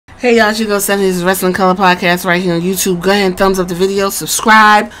Hey y'all, you go send his Wrestling Color Podcast right here on YouTube. Go ahead and thumbs up the video,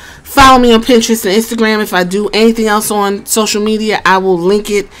 subscribe, follow me on Pinterest and Instagram. If I do anything else on social media, I will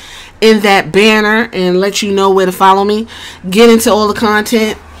link it in that banner and let you know where to follow me. Get into all the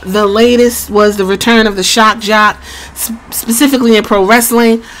content. The latest was the return of the Shock Jock, specifically in pro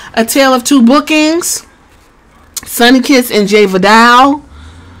wrestling. A tale of two bookings, Sonny Kiss and Jay Vidal.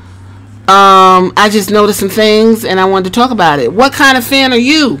 I just noticed some things and I wanted to talk about it. What kind of fan are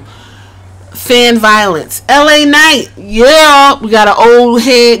you? Fan violence. LA Knight. Yeah, we got an old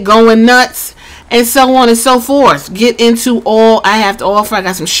head going nuts and so on and so forth. Get into all I have to offer. I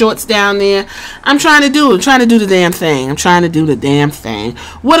got some shorts down there. I'm trying to do the damn thing.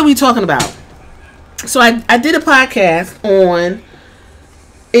 What are we talking about? So I did a podcast on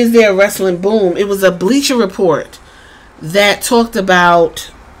Is There a Wrestling Boom? It was a Bleacher Report that talked about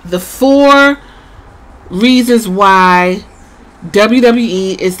the 4 reasons why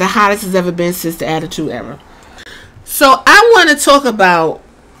WWE is the hottest it's ever been since the Attitude Era. So I want to talk about,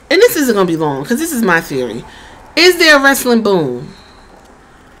 and this isn't going to be long because this is my theory. Is there a wrestling boom?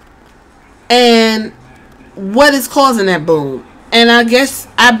 And what is causing that boom? And I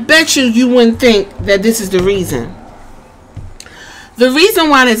bet you wouldn't think that this is the reason. The reason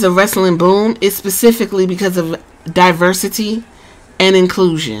why there's a wrestling boom is specifically because of diversity and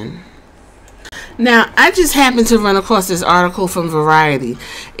inclusion. Now, I just happened to run across this article from Variety.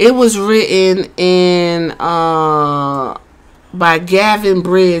 It was written in by Gavin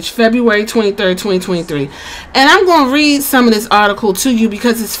Bridge, February 23rd, 2023. And I'm going to read some of this article to you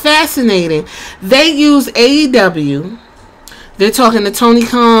because it's fascinating. They use AEW. They're talking to Tony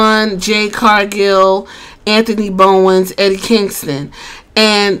Khan, Jay Cargill, Anthony Bowens, Eddie Kingston.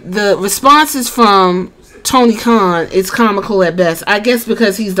 And the responses from Tony Khan is comical at best. I guess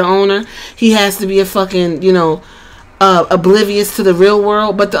because he's the owner, he has to be a fucking, oblivious to the real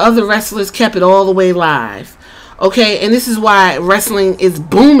world. But the other wrestlers kept it all the way live. Okay, and this is why wrestling is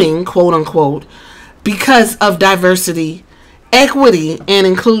booming, quote unquote, because of diversity, equity, and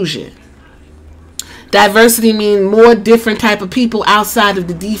inclusion. Diversity means more different type of people outside of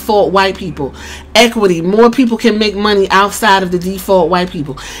the default white people. Equity, more people can make money outside of the default white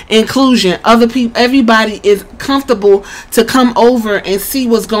people. Inclusion, other people, everybody is comfortable to come over and see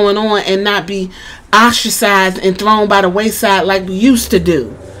what's going on and not be ostracized and thrown by the wayside like we used to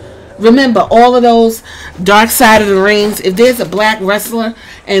do. Remember, all of those Dark Side of the Rings, if there's a black wrestler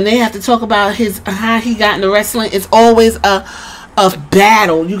and they have to talk about how he got into wrestling, it's always a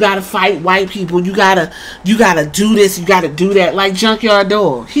battle. You gotta fight white people. You gotta do this. You gotta do that. Like Junkyard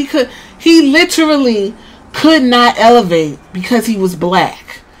Dog, he literally could not elevate because he was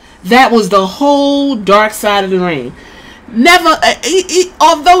black. That was the whole Dark Side of the Ring. Never,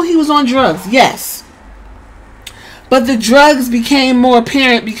 although he was on drugs, yes, but the drugs became more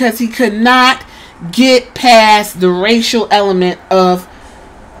apparent because he could not get past the racial element of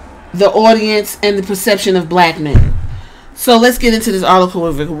the audience and the perception of black men. So let's get into this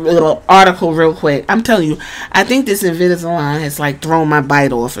article real quick. I'm telling you, I think this Invisalign has like thrown my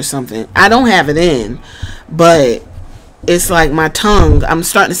bite off or something. I don't have it in, but it's like my tongue. I'm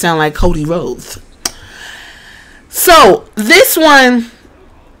starting to sound like Cody Rhodes. So this one,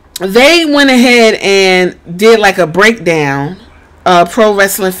 they went ahead and did like a breakdown of pro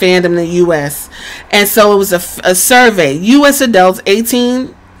wrestling fandom in the U.S. And so it was a survey. U.S. adults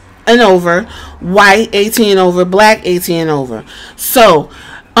 18 and over, white 18 and over, black 18 and over. So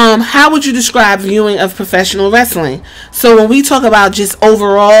how would you describe viewing of professional wrestling? So when we talk about just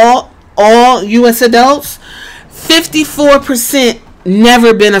overall all U.S. adults, 54%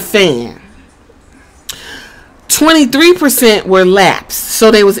 never been a fan. 23% were lapsed,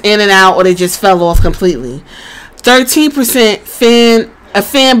 so they was in and out or they just fell off completely. 13% a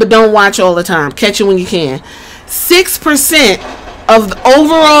fan but don't watch all the time, catch it when you can. 6% of the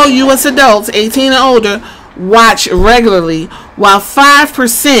overall U.S. adults 18 and older watch regularly, while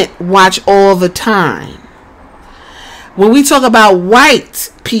 5% watch all the time. When we talk about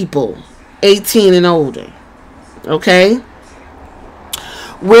white people 18 and older, okay,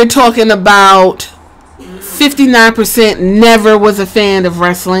 we're talking about 59% never was a fan of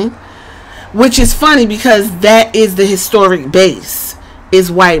wrestling, which is funny because that is the historic base,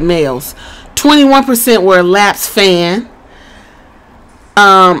 is white males. 21% were a lapsed fan.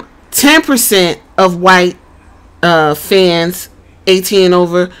 10% of white fans 18 and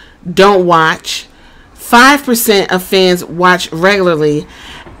over don't watch. 5% of fans watch regularly,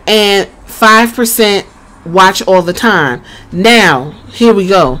 and 5% watch all the time. Now, here we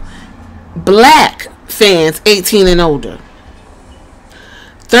go. Black fans 18 and older,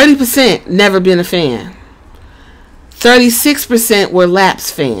 30% never been a fan. 36% were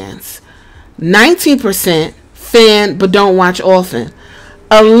lapsed fans. 19% fan but don't watch often.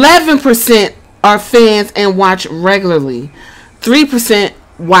 11% are fans and watch regularly. 3%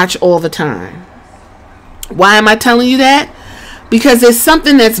 watch all the time. Why am I telling you that? Because there's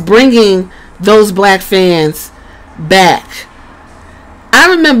something that's bringing those black fans back. I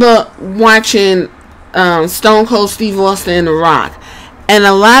remember watching Stone Cold Steve Austin and The Rock, and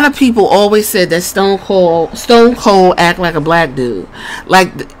a lot of people always said that Stone Cold act like a black dude,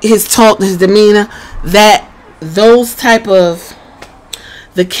 like his talk, his demeanor, that those type of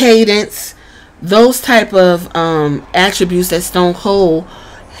the cadence, those type of attributes that Stone Cold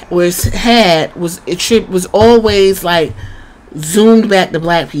was always like zoomed back to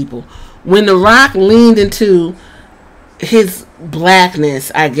black people. When The Rock leaned into his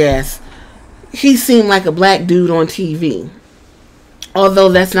blackness, I guess, he seemed like a black dude on TV. Although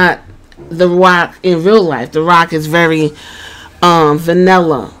that's not The Rock in real life. The Rock is very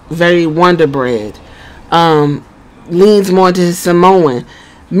vanilla, very Wonder Bread. Leans more into his Samoan.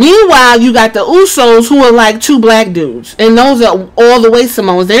 Meanwhile, you got the Usos, who are like two black dudes, and those are all the way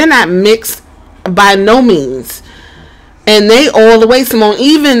Samoans. They're not mixed by no means, and they all the way Samoan.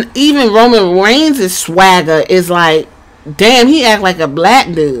 Even Roman Reigns' swagger is like, damn, he act like a black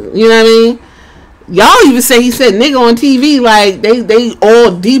dude. You know what I mean? Y'all even say he said nigga on TV. Like they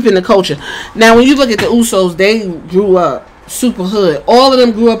all deep in the culture. Now, when you look at the Usos, they grew up super hood. All of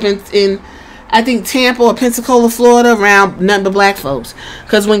them grew up in I think Tampa or Pensacola, Florida, around nothing but black folks.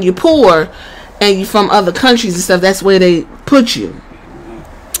 Because when you're poor and you're from other countries and stuff, that's where they put you,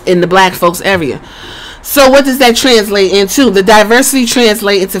 in the black folks area. So what does that translate into? The diversity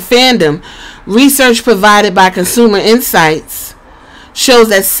translate into fandom. Research provided by Consumer Insights shows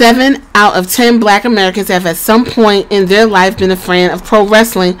that 7 out of 10 black Americans have at some point in their life been a fan of pro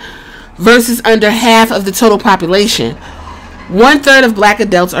wrestling, versus under half of the total population. 1/3 of black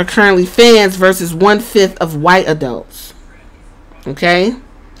adults are currently fans versus 1/5 of white adults. Okay?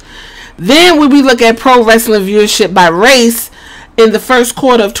 Then when we look at pro wrestling viewership by race in the first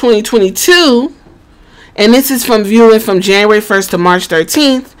quarter of 2022, and this is from viewing from January 1st to March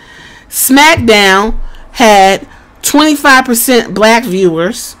 13th, SmackDown had 25% black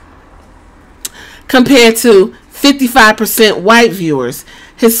viewers compared to 55% white viewers.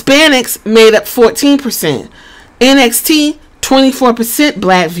 Hispanics made up 14%. NXT, 24%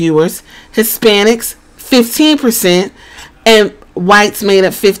 black viewers, Hispanics 15%, and whites made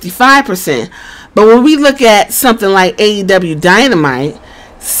up 55%. But when we look at something like AEW Dynamite,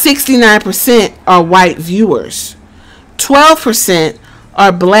 69% are white viewers, 12%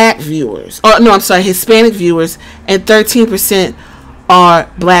 are black viewers, or no, I'm sorry, Hispanic viewers, and 13% are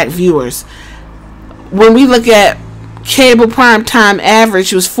black viewers. When we look at cable prime time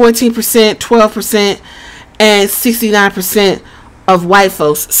average, it was 14%, 12%, and 69% of white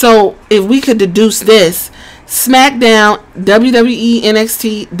folks. So if we could deduce this, SmackDown, WWE,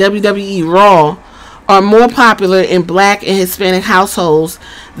 NXT, WWE Raw are more popular in black and Hispanic households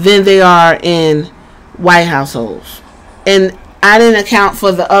than they are in white households. And I didn't account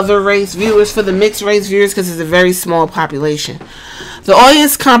for the other race viewers, for the mixed race viewers, because it's a very small population. The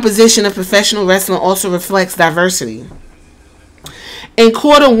audience composition of professional wrestling also reflects diversity. In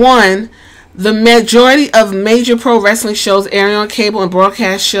quarter one, the majority of major pro wrestling shows airing on cable and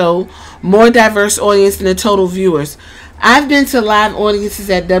broadcast show more diverse audience than the total viewers. I've been to live audiences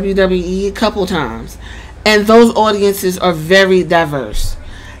at WWE a couple times, and those audiences are very diverse.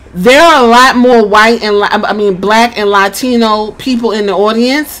 There are a lot more white and black and Latino people in the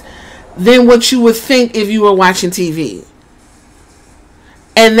audience than what you would think if you were watching TV.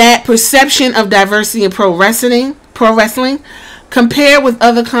 And that perception of diversity in pro wrestling, compared with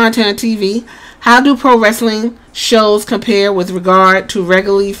other content on TV, how do pro wrestling shows compare with regard to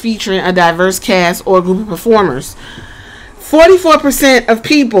regularly featuring a diverse cast or group of performers? 44% of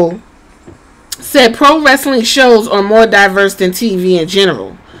people said pro wrestling shows are more diverse than TV in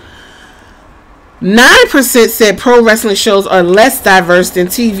general. 9% said pro wrestling shows are less diverse than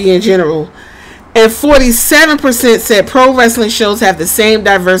TV in general. And 47% said pro wrestling shows have the same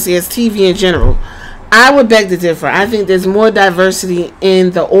diversity as TV in general. I would beg to differ. I think there's more diversity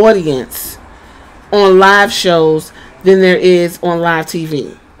in the audience on live shows than there is on live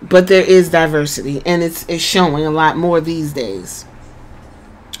TV. But there is diversity, and it's showing a lot more these days.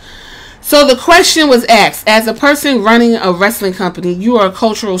 So the question was asked, as a person running a wrestling company, you are a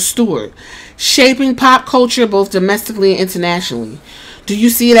cultural steward, shaping pop culture both domestically and internationally. Do you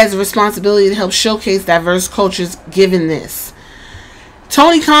see it as a responsibility to help showcase diverse cultures given this?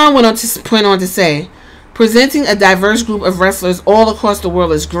 Tony Khan went on to say, presenting a diverse group of wrestlers all across the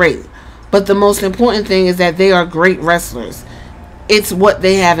world is great. But the most important thing is that they are great wrestlers. It's what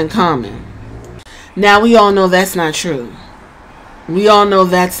they have in common. Now, we all know that's not true. We all know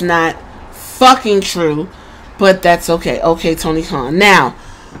that's not fucking true. But that's okay. Okay, Tony Khan. Now,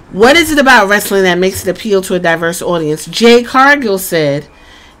 what is it about wrestling that makes it appeal to a diverse audience? Jade Cargill said,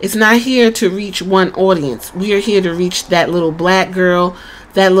 it's not here to reach one audience. We are here to reach that little black girl,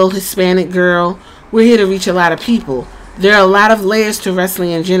 that little Hispanic girl. We're here to reach a lot of people. There are a lot of layers to wrestling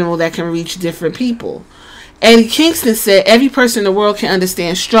in general that can reach different people. Eddie Kingston said, every person in the world can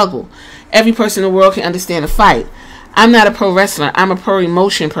understand struggle. Every person in the world can understand a fight. I'm not a pro wrestler. I'm a pro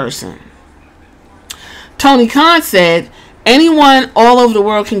emotion person. Tony Khan said, anyone all over the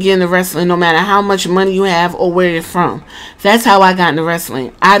world can get into wrestling no matter how much money you have or where you're from. That's how I got into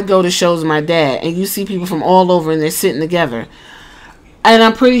wrestling. I'd go to shows with my dad, and you see people from all over and they're sitting together. And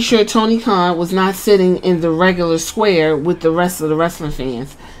I'm pretty sure Tony Khan was not sitting in the regular square with the rest of the wrestling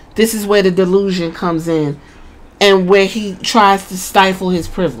fans. This is where the delusion comes in and where he tries to stifle his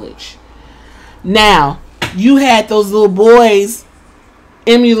privilege. Now, you had those little boys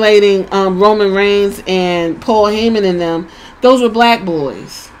emulating Roman Reigns and Paul Heyman and them. Those were black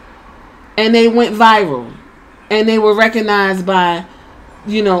boys, and they went viral, and they were recognized by,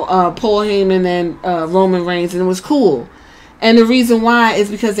 Paul Heyman and Roman Reigns, and it was cool. And the reason why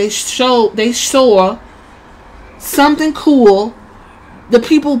is because they saw something cool, the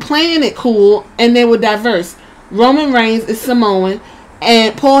people playing it cool, and they were diverse. Roman Reigns is Samoan,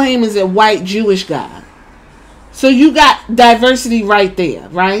 and Paul Heyman is a white Jewish guy. So you got diversity right there,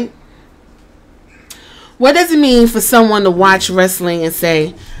 right? What does it mean for someone to watch wrestling and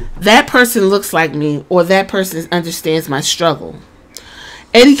say, that person looks like me, or that person understands my struggle?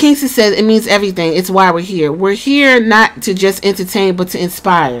 Eddie Kingston says it means everything. It's why we're here. We're here not to just entertain, but to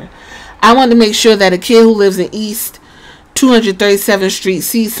inspire. I want to make sure that a kid who lives in East 237th Street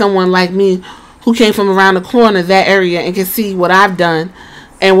sees someone like me who came from around the corner of that area and can see what I've done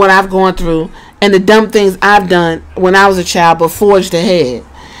and what I've gone through and the dumb things I've done when I was a child, but forged ahead.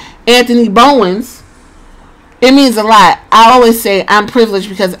 Anthony Bowens, it means a lot. I always say I'm privileged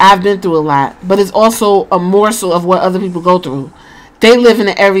because I've been through a lot, but it's also a morsel of what other people go through. They live in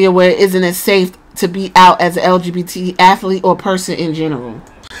an area where it isn't as safe to be out as an LGBT athlete or person in general.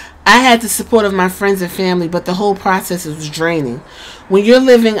 I had the support of my friends and family, but the whole process was draining. When you're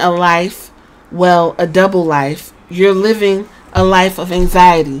living a life, well, a double life, you're living a life of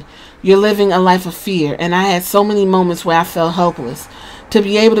anxiety. You're living a life of fear. And I had so many moments where I felt helpless. To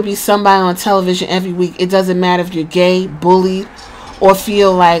be able to be somebody on television every week, it doesn't matter if you're gay, bullied, or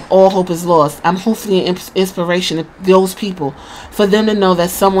feel like all hope is lost. I'm hopefully an inspiration to those people, for them to know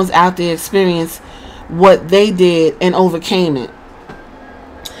that someone's out there experienced what they did and overcame it.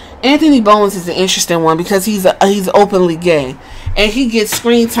 Anthony Bowens is an interesting one because he's openly gay, and he gets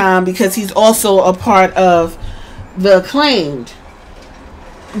screen time because he's also a part of the Acclaimed.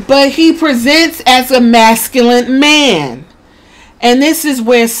 But he presents as a masculine man. And this is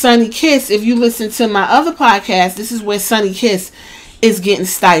where Sonny Kiss, if you listen to my other podcast, this is where Sonny Kiss is getting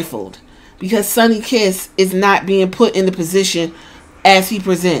stifled. Because Sonny Kiss is not being put in the position as he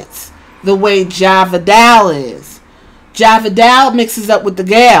presents. The way Ja Vidal is. Ja Vidal mixes up with the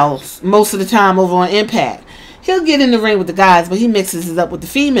gals most of the time over on Impact. He'll get in the ring with the guys, but he mixes it up with the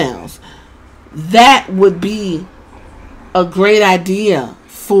females. That would be a great idea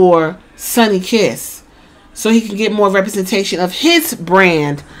for Sonny Kiss, so he can get more representation of his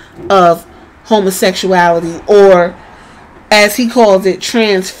brand of homosexuality, or as he calls it,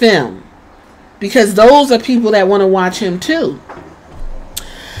 trans film, because those are people that want to watch him too.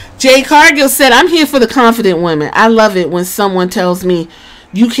 Jade Cargill said, I'm here for the confident women. I love it when someone tells me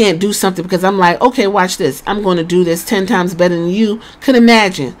you can't do something, because I'm like, okay, watch this. I'm going to do this 10 times better than you could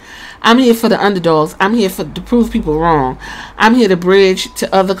imagine. I'm here for the underdogs. I'm here to prove people wrong. I'm here to bridge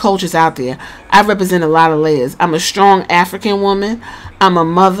to other cultures out there. I represent a lot of layers. I'm a strong African woman. I'm a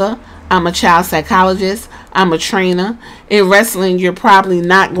mother. I'm a child psychologist. I'm a trainer. In wrestling, you're probably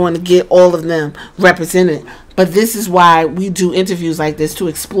not going to get all of them represented. But this is why we do interviews like this, to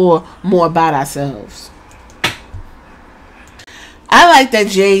explore more about ourselves. I like that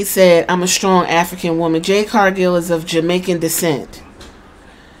Jade said, I'm a strong African woman. Jade Cargill is of Jamaican descent.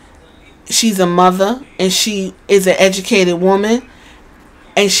 She's a mother, and she is an educated woman,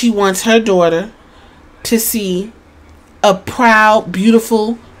 and she wants her daughter to see a proud,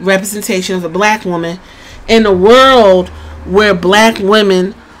 beautiful representation of a black woman in a world where black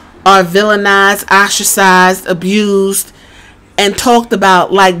women are villainized, ostracized, abused, and talked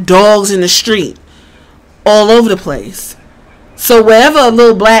about like dogs in the street all over the place. So wherever a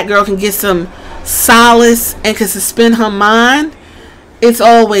little black girl can get some solace and can suspend her mind It's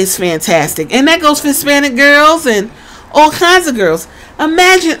always fantastic. And that goes for Hispanic girls and all kinds of girls.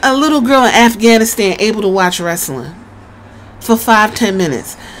 Imagine a little girl in Afghanistan able to watch wrestling for 5-10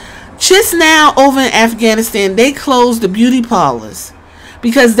 minutes. Just now over in Afghanistan, they closed the beauty parlors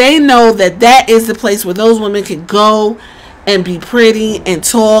because they know that that is the place where those women can go and be pretty and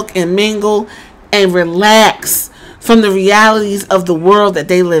talk and mingle and relax from the realities of the world that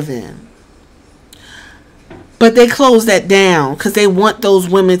they live in. But they closed that down because they want those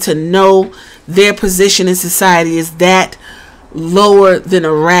women to know their position in society is that lower than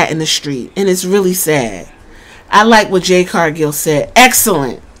a rat in the street. And it's really sad. I like what Jade Cargill said.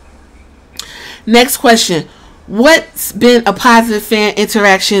 Excellent. Next question. What's been a positive fan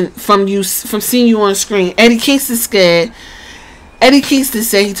interaction from seeing you on screen? Eddie Kingston said. Eddie Kingston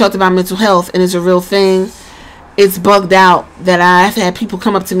said he talked about mental health and it's a real thing. It's bugged out that I've had people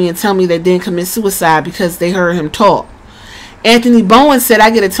come up to me and tell me they didn't commit suicide because they heard him talk. Anthony Bowen said,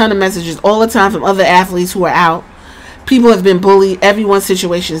 I get a ton of messages all the time from other athletes who are out. People have been bullied. Everyone's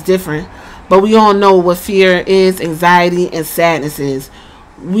situation is different. But we all know what fear is, anxiety, and sadness is.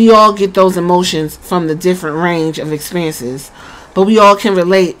 We all get those emotions from the different range of experiences. But we all can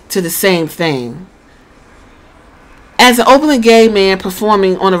relate to the same thing. As an openly gay man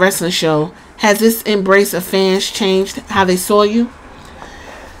performing on a wrestling show, has this embrace of fans changed how they saw you?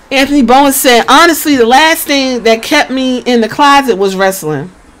 Anthony Bowen said, honestly, the last thing that kept me in the closet was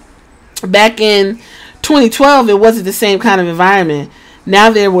wrestling. Back in 2012, it wasn't the same kind of environment. Now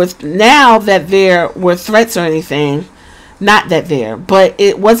that there were threats or anything, not that there, but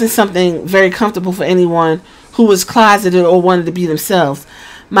it wasn't something very comfortable for anyone who was closeted or wanted to be themselves.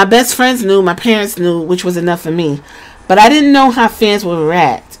 My best friends knew, my parents knew, which was enough for me. But I didn't know how fans would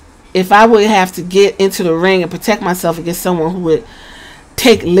react. If I would have to get into the ring and protect myself against someone who would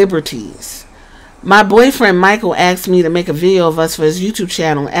take liberties. My boyfriend Michael asked me to make a video of us for his YouTube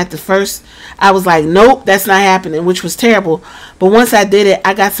channel. At the first, I was like, nope, that's not happening, which was terrible. But once I did it,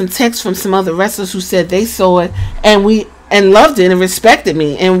 I got some texts from some other wrestlers who said they saw it and loved it and respected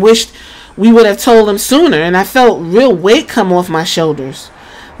me and wished we would have told them sooner. And I felt real weight come off my shoulders.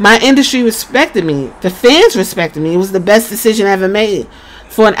 My industry respected me. The fans respected me. It was the best decision I ever made.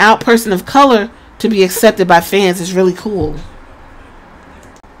 For an out person of color to be accepted by fans is really cool.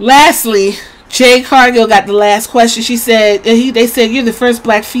 Lastly, Jade Cargill got the last question. She said, they said, you're the first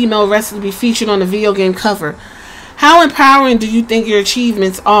black female wrestler to be featured on a video game cover. How empowering do you think your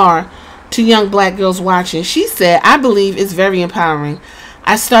achievements are to young black girls watching? She said, I believe it's very empowering.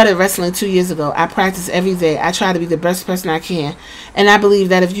 I started wrestling 2 years ago. I practice every day. I try to be the best person I can. And I believe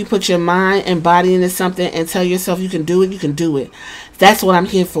that if you put your mind and body into something and tell yourself you can do it, you can do it. That's what I'm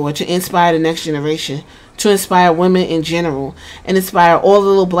here for, to inspire the next generation, to inspire women in general, and inspire all the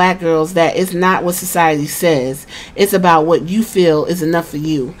little black girls that it's not what society says. It's about what you feel is enough for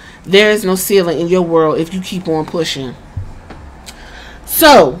you. There is no ceiling in your world if you keep on pushing.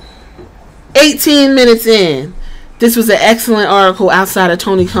 So, 18 minutes in. This was an excellent article outside of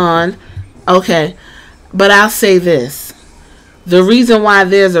Tony Khan. Okay. But I'll say this. The reason why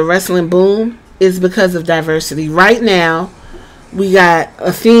there's a wrestling boom is because of diversity. Right now, we got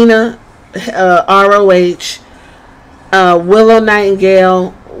Athena, ROH, Willow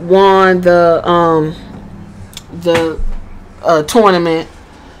Nightingale won the tournament.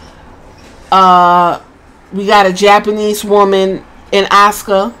 We got a Japanese woman in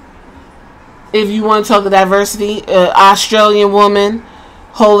Asuka. If you want to talk of diversity, Australian woman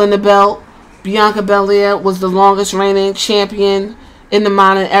holding the belt. Bianca Belair was the longest reigning champion in the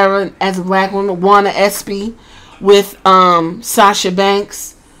modern era as a black woman. Won an ESPY with Sasha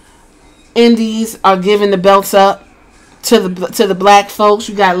Banks. Indies are giving the belts up to the black folks.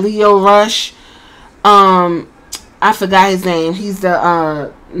 You got Leo Rush. I forgot his name. He's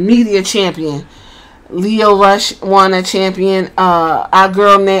the media champion. Leo Rush won a champion. Our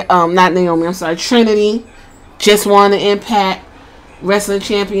girl, not Naomi, I'm sorry, Trinity, just won the Impact Wrestling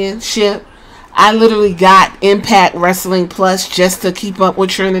Championship. I literally got Impact Wrestling Plus just to keep up with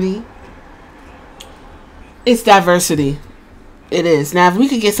Trinity. It's diversity. It is. Now, if we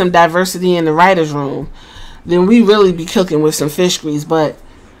could get some diversity in the writer's room, then we really be cooking with some fish grease. But,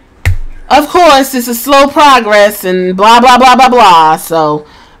 of course, it's a slow progress and blah, blah, blah, blah, blah. So,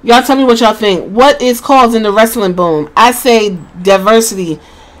 y'all tell me what y'all think. What is causing the wrestling boom? I say diversity,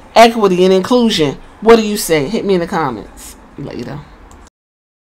 equity, and inclusion. What do you say? Hit me in the comments later.